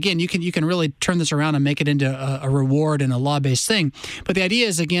granted, again, you can really turn this around and make it into a reward and a law-based thing. But the idea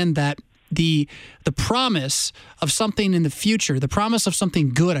is, again, that the promise of something in the future, the promise of something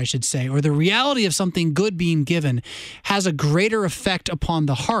good, I should say, or the reality of something good being given has a greater effect upon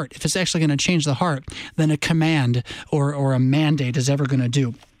the heart, if it's actually going to change the heart, than a command or a mandate is ever going to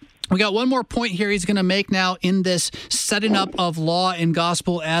do. We got one more point here he's going to make now in this setting up of law and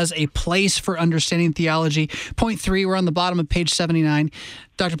gospel as a place for understanding theology. Point 3, we're on the bottom of page 79.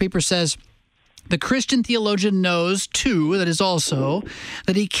 Dr. Pieper says, the Christian theologian knows, too, that is also,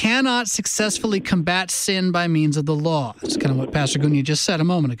 that he cannot successfully combat sin by means of the law. That's kind of what Pastor Gunia just said a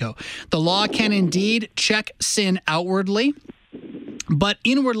moment ago. The law can indeed check sin outwardly, but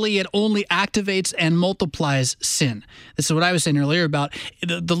inwardly it only activates and multiplies sin. This is what I was saying earlier about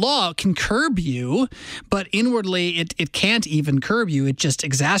the law can curb you, but inwardly it can't even curb you. It just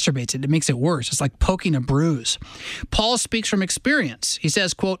exacerbates it. It makes it worse. It's like poking a bruise. Paul speaks from experience. He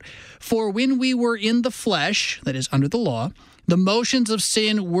says, quote, for when we were in the flesh, that is under the law, the motions of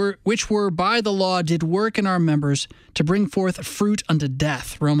sin which were by the law did work in our members to bring forth fruit unto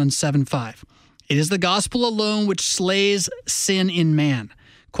death. Romans 7:5. It is the gospel alone which slays sin in man.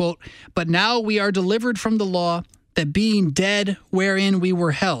 Quote, but now we are delivered from the law, that being dead wherein we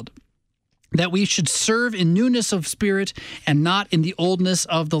were held, that we should serve in newness of spirit and not in the oldness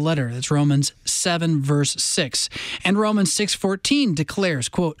of the letter. That's Romans 7, verse 6. And Romans 6:14 declares,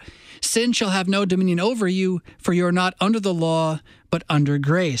 quote, sin shall have no dominion over you, for you are not under the law, but under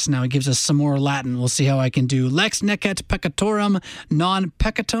grace. Now he gives us some more Latin. We'll see how I can do. Lex necet peccatorum non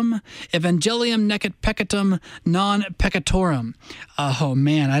peccatum, evangelium necet peccatum non peccatorum. Oh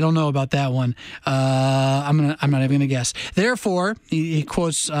man, I don't know about that one. I'm not even gonna guess. Therefore, he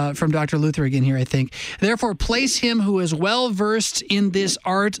quotes from Dr. Luther again here, I think. Therefore, place him who is well versed in this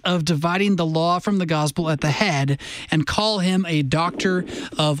art of dividing the law from the gospel at the head, and call him a doctor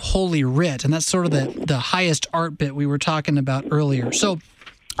of Holy Writ. And that's sort of the highest art bit we were talking about earlier. So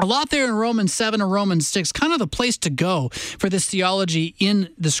a lot there in Romans 7 and Romans 6, kind of the place to go for this theology in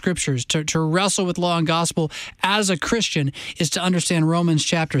the scriptures, to wrestle with law and gospel as a Christian is to understand Romans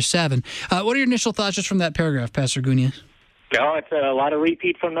chapter 7. What are your initial thoughts just from that paragraph, Pastor Gunia? No, it's a lot of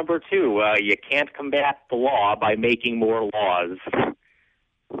repeat from number 2. You can't combat the law by making more laws.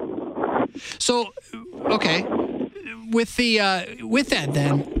 So, okay, with that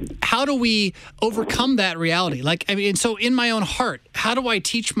then, how do we overcome that reality? Like, I mean, so in my own heart, how do I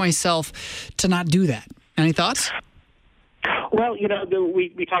teach myself to not do that? Any thoughts? Well,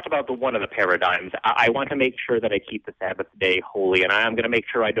 we talked about one of the paradigms. I want to make sure that I keep the Sabbath day holy, and I'm going to make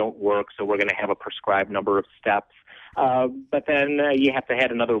sure I don't work, so we're going to have a prescribed number of steps. But then you have to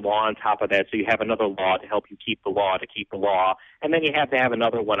add another law on top of that, so you have another law to help you keep the law, and then you have to have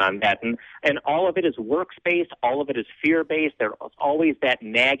another one on that. And all of it is works-based, all of it is fear-based. There's always that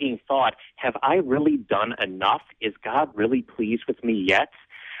nagging thought, have I really done enough? Is God really pleased with me yet?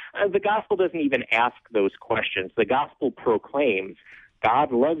 The gospel doesn't even ask those questions. The gospel proclaims,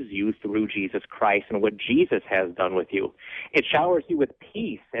 God loves you through Jesus Christ and what Jesus has done with you. It showers you with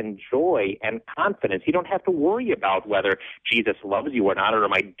peace and joy and confidence. You don't have to worry about whether Jesus loves you or not, or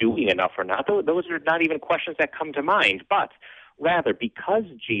am I doing enough or not. Those are not even questions that come to mind. But rather, because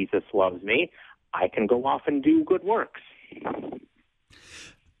Jesus loves me, I can go off and do good works.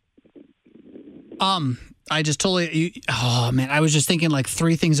 I just totally, I was just thinking like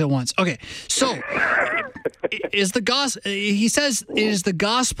 3 things at once. Okay, so is the gospel, he says, it is the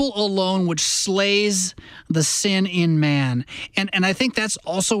gospel alone which slays the sin in man. And I think that's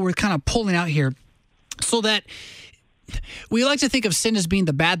also we're kind of pulling out here so that we like to think of sin as being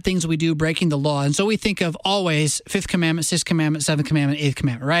the bad things we do, breaking the law. And so we think of always 5th commandment, 6th commandment, 7th commandment, 8th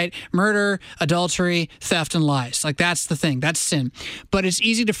commandment, right? Murder, adultery, theft, and lies. Like that's the thing. That's sin. But it's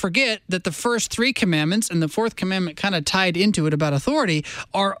easy to forget that the first 3 commandments and the 4th commandment kind of tied into it about authority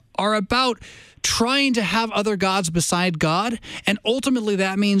are about trying to have other gods beside God. And ultimately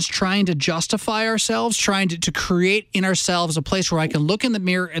that means trying to justify ourselves, trying to create in ourselves a place where I can look in the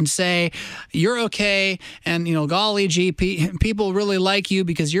mirror and say, you're okay. And, golly gee, people really like you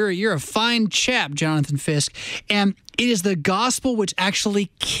because you're a fine chap, Jonathan Fisk. And it is the gospel which actually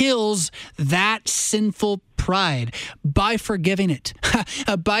kills that sinful pride by forgiving it,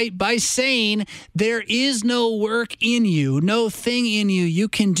 by saying there is no work in you, no thing in you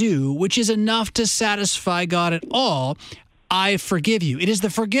can do, which is enough to satisfy God at all. I forgive you. It is the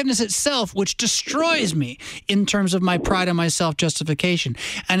forgiveness itself which destroys me in terms of my pride and my self-justification.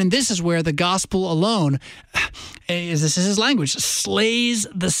 And this is where the gospel alone, this is his language, slays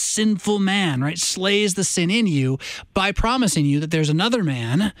the sinful man, right? Slays the sin in you by promising you that there's another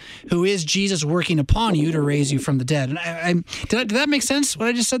man who is Jesus working upon you to raise you from the dead. And did that make sense, what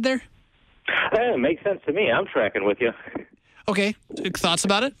I just said there? It makes sense to me. I'm tracking with you. Okay. Thoughts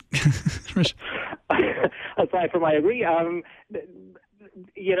about it? Aside from I agree,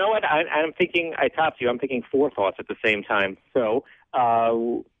 you know what? I'm thinking, I topped you. I'm thinking 4 thoughts at the same time. So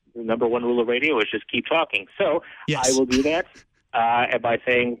the number 1 rule of radio is just keep talking. So yes. I will do that. By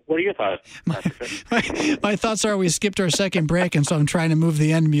saying, what are your thoughts? My thoughts are we skipped our second break, and so I'm trying to move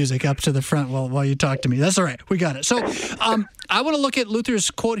the end music up to the front while you talk to me. That's all right. We got it. So I want to look at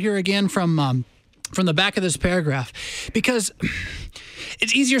Luther's quote here again from the back of this paragraph, because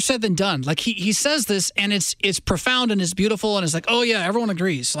it's easier said than done. Like he says this, and it's profound and it's beautiful, and it's like, oh yeah, everyone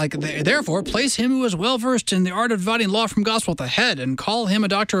agrees. Like, therefore, place him who is well versed in the art of dividing law from gospel at the head, and call him a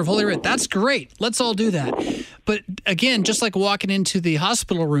doctor of Holy Writ. That's great. Let's all do that. But again, just like walking into the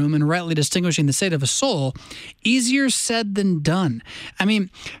hospital room and rightly distinguishing the state of a soul, easier said than done. I mean,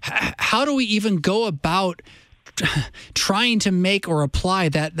 how do we even go about trying to make or apply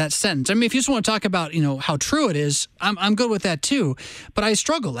that sentence? I mean, if you just want to talk about, how true it is, I'm good with that too. But I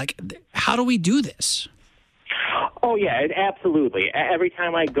struggle. Like, how do we do this? Oh, yeah, absolutely. Every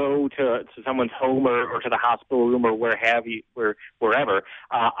time I go to someone's home or to the hospital room or wherever,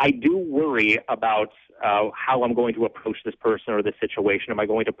 I do worry about how I'm going to approach this person or this situation. Am I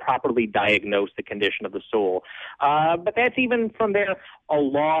going to properly diagnose the condition of the soul? But that's even from there a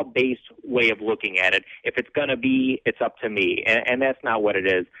law-based way of looking at it. If it's going to be, it's up to me, and that's not what it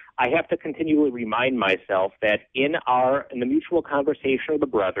is. I have to continually remind myself that in the mutual conversation of the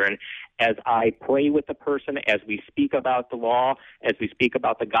brethren, as I pray with the person, as we speak about the law, as we speak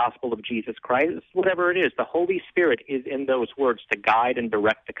about the gospel of Jesus Christ, whatever it is, the Holy Spirit is in those words to guide and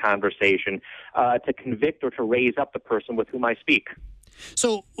direct the conversation, to convict or to raise up the person with whom I speak.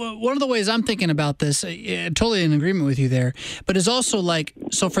 So one of the ways I'm thinking about this, totally in agreement with you there, but is also like,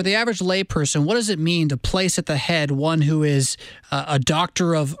 so for the average layperson, what does it mean to place at the head one who is a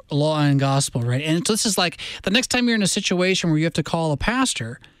doctor of law and gospel, right? And so this is like the next time you're in a situation where you have to call a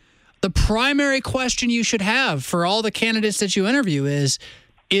pastor, the primary question you should have for all the candidates that you interview is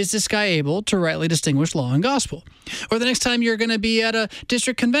this guy able to rightly distinguish law and gospel? Or the next time you're going to be at a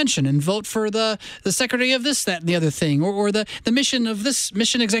district convention and vote for the secretary of this, that, and the other thing, or the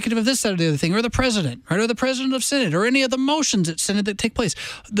mission executive of this, that, or the other thing, or the president, right, or the president of Senate, or any of the motions at Senate that take place.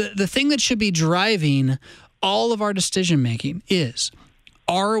 The thing that should be driving all of our decision-making is,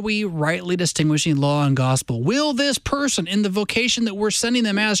 are we rightly distinguishing law and gospel? Will this person in the vocation that we're sending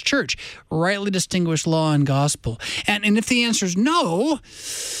them as church rightly distinguish law and gospel? And if the answer is no,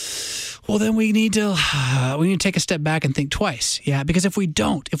 well, then we need to take a step back and think twice. Yeah, because if we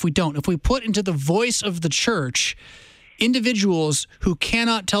put into the voice of the church individuals who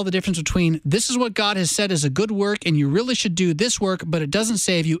cannot tell the difference between this is what God has said is a good work and you really should do this work, but it doesn't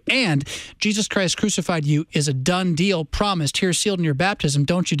save you, and Jesus Christ crucified you is a done deal, promised, here sealed in your baptism,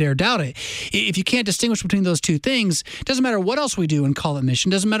 don't you dare doubt it. If you can't distinguish between those two things, it doesn't matter what else we do and call it mission,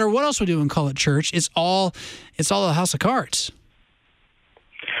 doesn't matter what else we do and call it church, it's all a house of cards.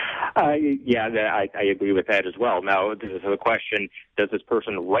 I agree with that as well. Now, the question, does this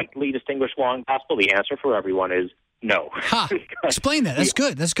person rightly distinguish law and gospel? The answer for everyone is no. Explain that. That's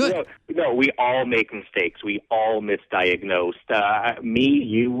good. That's good. No, we all make mistakes. We all misdiagnose. Me,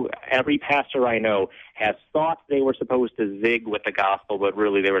 you, every pastor I know has thought they were supposed to zig with the gospel, but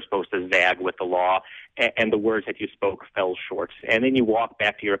really they were supposed to zag with the law, and the words that you spoke fell short. And then you walk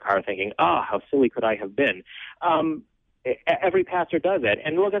back to your car thinking, how silly could I have been? Every pastor does that.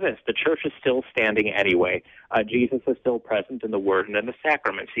 And look at this. The church is still standing anyway. Jesus is still present in the word and in the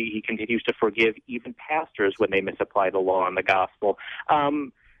sacraments. He continues to forgive even pastors when they misapply the law and the gospel.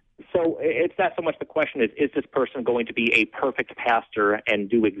 So it's not so much the question is this person going to be a perfect pastor and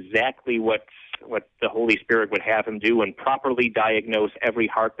do exactly what the Holy Spirit would have him do and properly diagnose every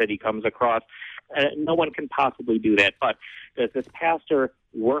heart that he comes across? No one can possibly do that. But does this pastor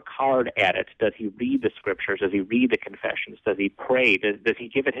work hard at it? Does he read the scriptures? Does he read the confessions? Does he pray? Does he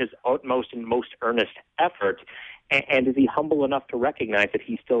give it his utmost and most earnest effort? And is he humble enough to recognize that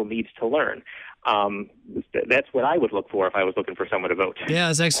he still needs to learn? That's what I would look for if I was looking for someone to vote. Yeah,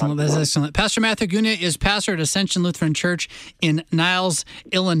 that's excellent. That's excellent. Pastor Matthew Gunia is pastor at Ascension Lutheran Church in Niles,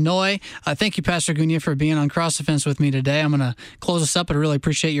 Illinois. Thank you, Pastor Gunia, for being on Cross the Fence with me today. I'm going to close this up, but I really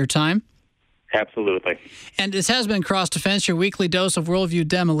appreciate your time. Absolutely. And this has been Cross Defense, your weekly dose of worldview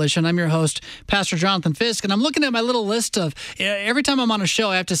demolition. I'm your host, Pastor Jonathan Fisk, and I'm looking at my little list of, every time I'm on a show,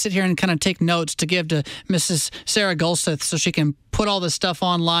 I have to sit here and kind of take notes to give to Mrs. Sarah Golseth so she can put all this stuff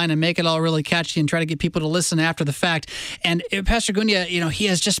online and make it all really catchy and try to get people to listen after the fact. And Pastor Gunya, he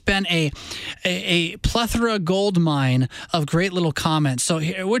has just been a plethora gold mine of great little comments. So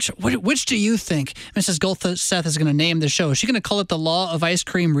which do you think Mrs. Golseth is going to name the show? Is she going to call it the Law of Ice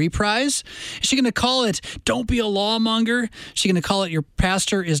Cream Reprise? Is she going to call it Don't Be a Lawmonger? Is she going to call it Your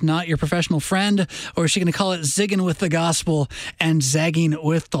Pastor is Not Your Professional Friend? Or is she going to call it Zigging with the Gospel and Zagging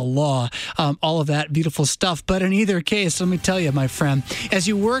with the Law? All of that beautiful stuff. But in either case, let me tell you, my friend, as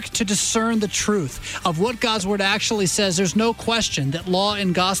you work to discern the truth of what God's Word actually says, there's no question that law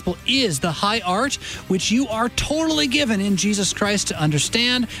and gospel is the high art which you are totally given in Jesus Christ to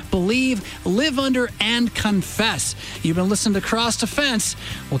understand, believe, live under, and confess. You've been listening to Cross Defense.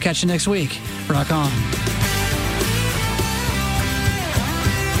 We'll catch you next week. Rock on.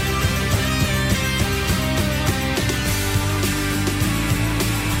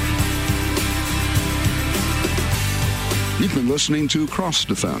 You've been listening to Cross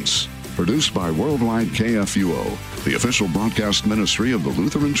Defense, produced by Worldwide KFUO, the official broadcast ministry of the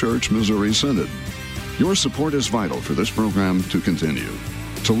Lutheran Church Missouri Synod. Your support is vital for this program to continue.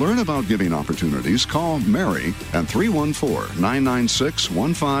 To learn about giving opportunities, call Mary at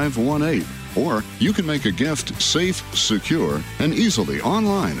 314-996-1518. Or you can make a gift safe, secure, and easily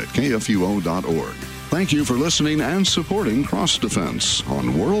online at kfuo.org. Thank you for listening and supporting Cross Defense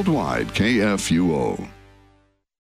on Worldwide KFUO.